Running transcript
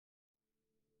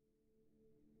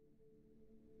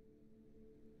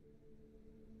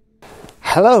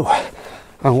Hello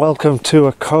and welcome to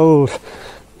a cold,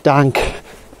 dank,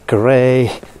 grey,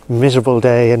 miserable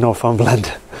day in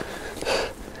Northumberland.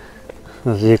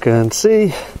 As you can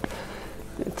see,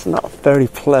 it's not very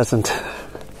pleasant.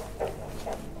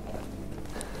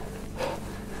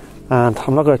 And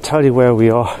I'm not going to tell you where we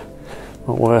are,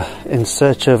 but we're in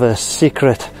search of a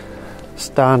secret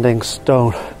standing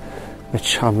stone,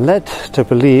 which I'm led to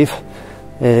believe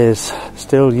is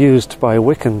still used by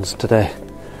Wiccans today.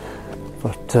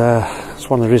 But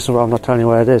that's one of the reasons why I'm not telling you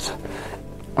where it is.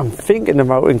 I'm thinking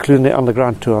about including it on the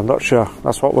grand tour, I'm not sure.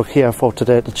 That's what we're here for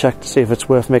today, to check to see if it's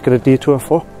worth making a detour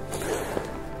for.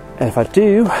 If I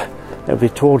do, it'll be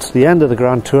towards the end of the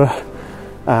grand tour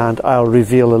and I'll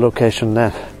reveal the location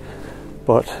then.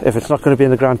 But if it's not going to be in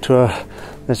the grand tour,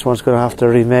 this one's going to have to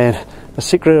remain a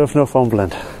secret of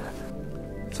Northumberland.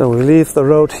 So we leave the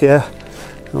road here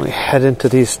and we head into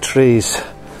these trees.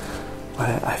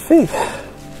 I think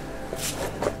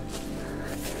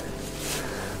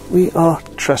we are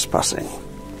trespassing.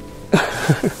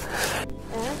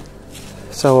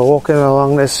 So we're walking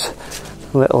along this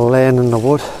little lane in the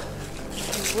wood,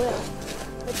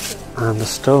 and the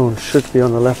stone should be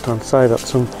on the left hand side at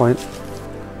some point.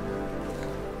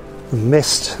 The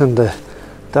mist and the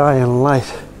dying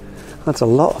light, that's a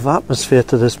lot of atmosphere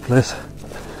to this place.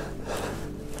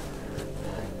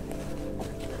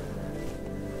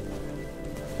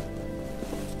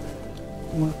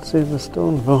 I'm not seeing the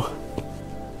stone though.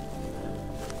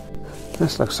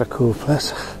 This looks a cool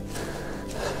place.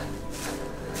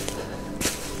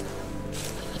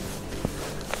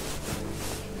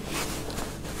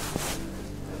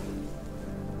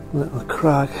 Little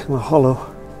crag in a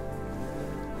hollow.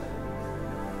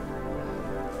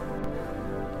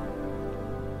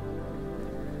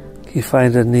 Keep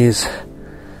finding these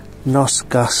nos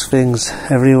gas things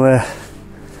everywhere.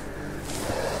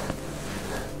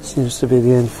 Seems to be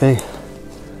the end thing.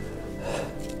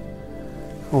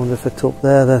 I wonder if it's up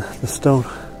there, the stone.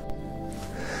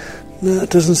 No, it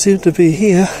doesn't seem to be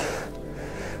here.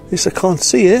 At least I can't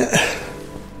see it.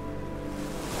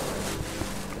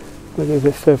 Maybe a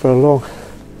bit further along.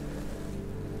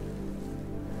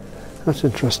 That's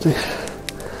interesting.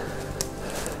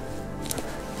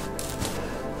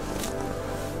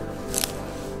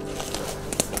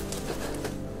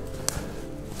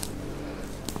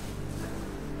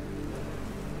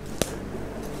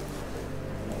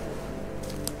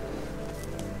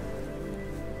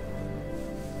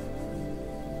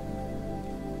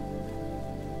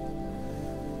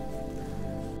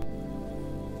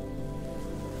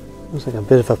 Looks like a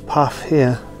bit of a path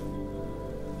here.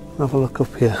 Have a look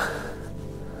up here.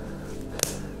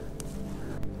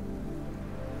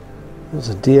 There's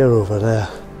a deer over there.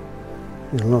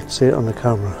 You'll not see it on the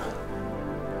camera.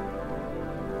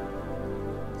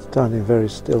 Standing very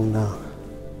still now.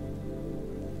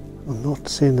 I'm not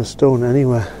seeing the stone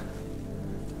anywhere.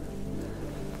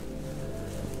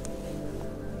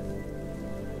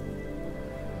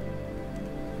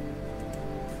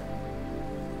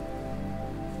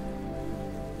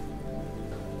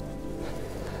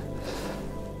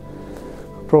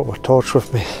 Brought my torch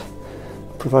with me,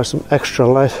 provide some extra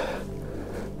light.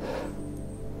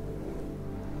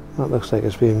 That looks like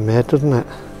it's being made, doesn't it?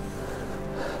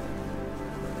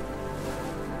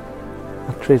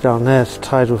 That tree down there is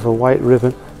tied with a white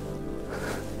ribbon.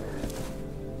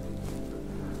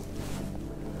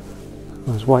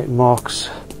 There's white marks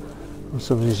on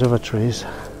some of these other trees.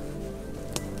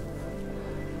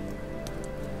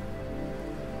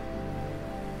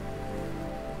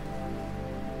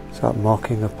 Is that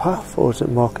marking a path, or is it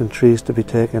marking trees to be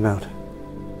taken out?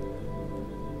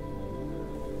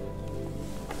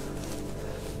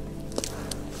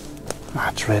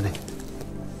 Ah, it's raining.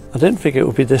 I didn't think it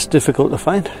would be this difficult to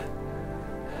find.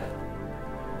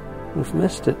 We've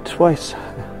missed it twice.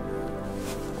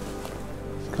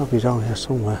 It's got to be down here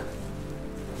somewhere.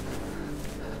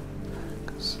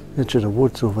 The edge of the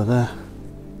woods over there.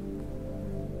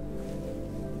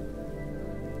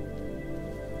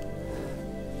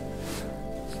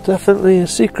 Definitely a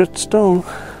secret stone.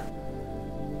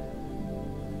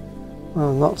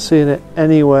 I'm not seeing it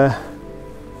anywhere.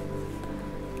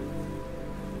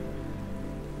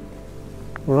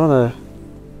 We're on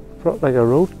like a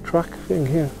road track thing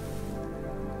here.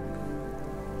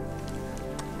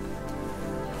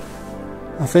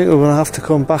 I think we're going to have to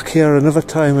come back here another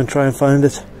time and try and find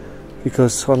it,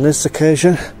 because on this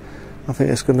occasion I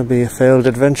think it's going to be a failed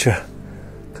adventure,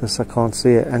 because I can't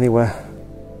see it anywhere.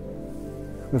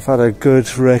 We've had a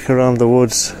good rake around the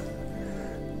woods,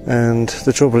 and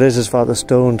the trouble is that the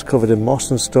stone's covered in moss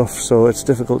and stuff, so it's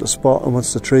difficult to spot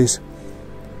amongst the trees.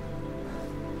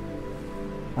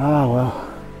 Ah well.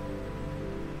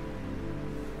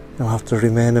 It'll have to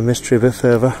remain a mystery a bit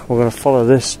further. We're going to follow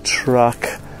this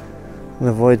track and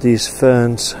avoid these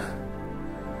ferns.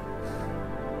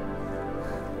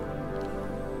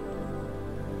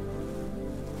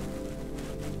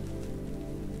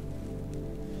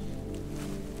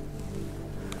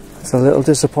 It's a little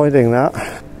disappointing,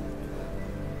 that.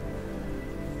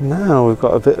 Now we've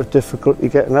got a bit of difficulty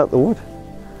getting out the wood.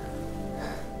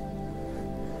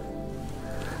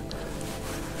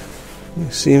 We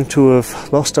seem to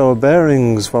have lost our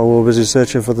bearings while we were busy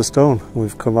searching for the stone.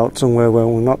 We've come out somewhere where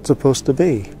we're not supposed to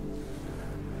be.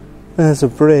 There's a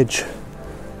bridge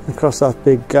across that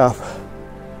big gap.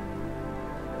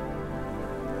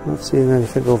 Not seeing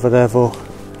anything over there though.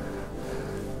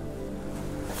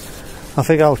 I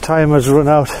think our time has run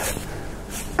out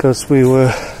because we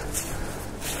were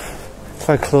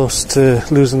quite close to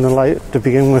losing the light to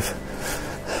begin with.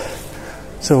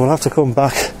 So we'll have to come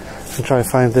back and try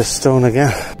and find this stone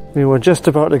again. We were just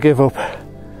about to give up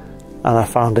and I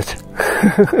found it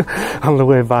on the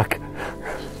way back.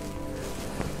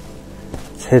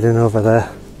 It's hidden over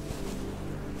there.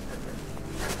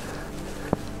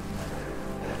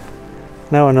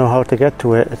 Now I know how to get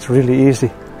to it. It's really easy.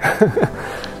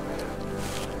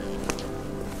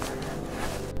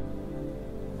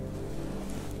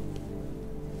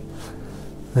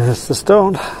 There's the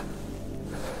stone.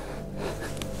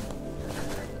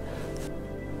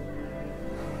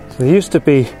 So there used to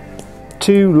be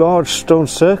two large stone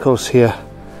circles here.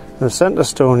 The centre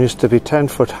stone used to be 10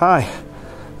 foot high.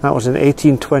 That was in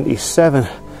 1827.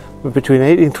 But between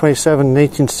 1827 and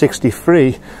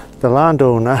 1863, the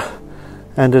landowner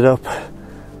ended up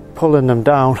pulling them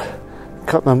down,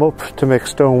 cut them up to make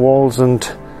stone walls and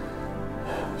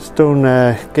stone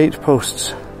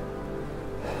gateposts.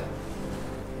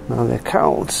 Now the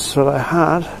accounts that I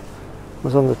had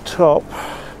was on the top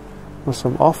with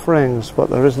some offerings, but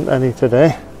there isn't any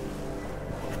today.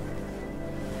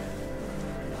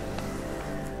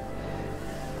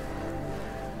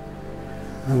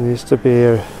 And there used to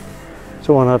be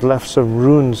someone had left some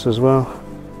runes as well,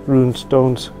 rune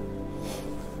stones.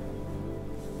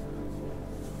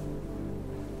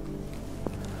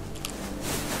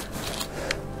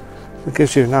 It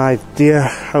gives you an idea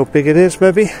how big it is,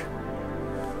 maybe.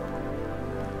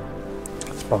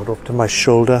 It's about up to my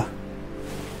shoulder.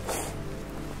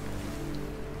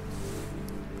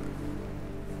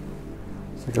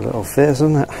 It's like a little face,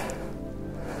 isn't it?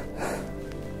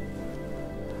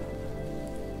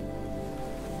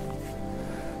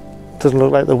 Doesn't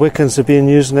look like the Wiccans have been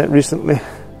using it recently.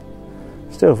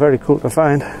 Still very cool to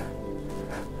find.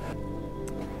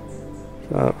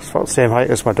 So it's about the same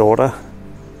height as my daughter.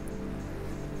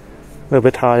 A little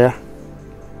bit higher.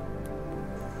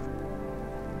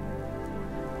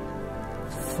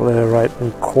 Fluorite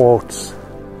and quartz.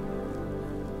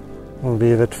 We'll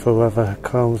leave it for whoever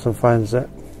comes and finds it.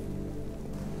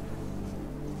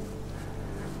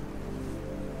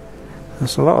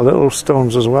 There's a lot of little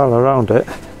stones as well around it.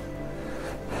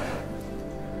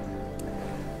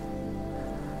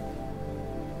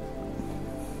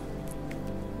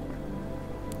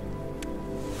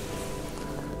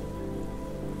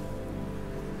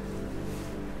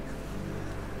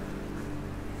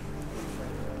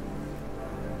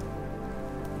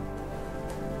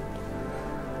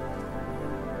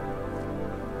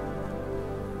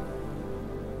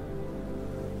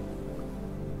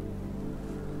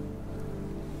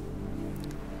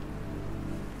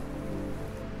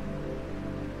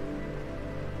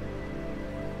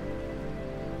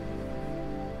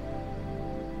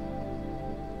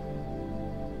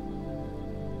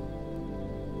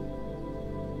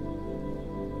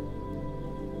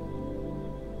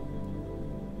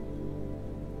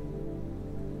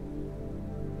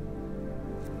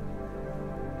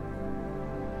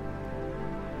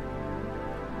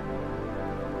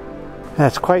 Yeah,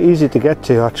 it's quite easy to get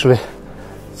to actually.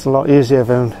 It's a lot easier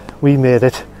than we made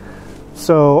it.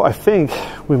 So I think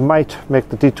we might make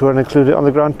the detour and include it on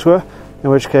the grand tour,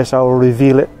 in which case I will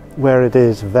reveal it where it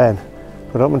is then.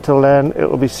 But up until then it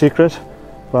will be secret.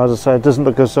 But as I said, it doesn't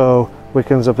look as though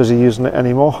Wiccans are busy using it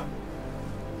anymore.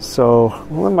 So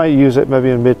we might use it maybe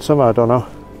in midsummer, I don't know.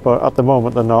 But at the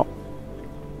moment they're not.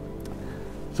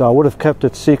 So I would have kept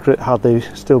it secret had they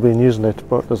still been using it,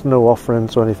 but there's no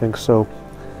offerings or anything, so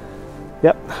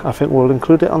yep, I think we'll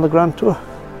include it on the grand tour.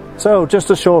 So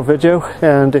just a short video,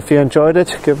 and if you enjoyed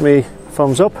it, give me a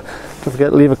thumbs up. Don't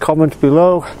forget to leave a comment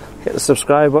below, hit the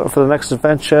subscribe button for the next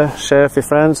adventure, share with your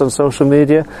friends on social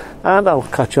media, and I'll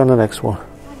catch you on the next one.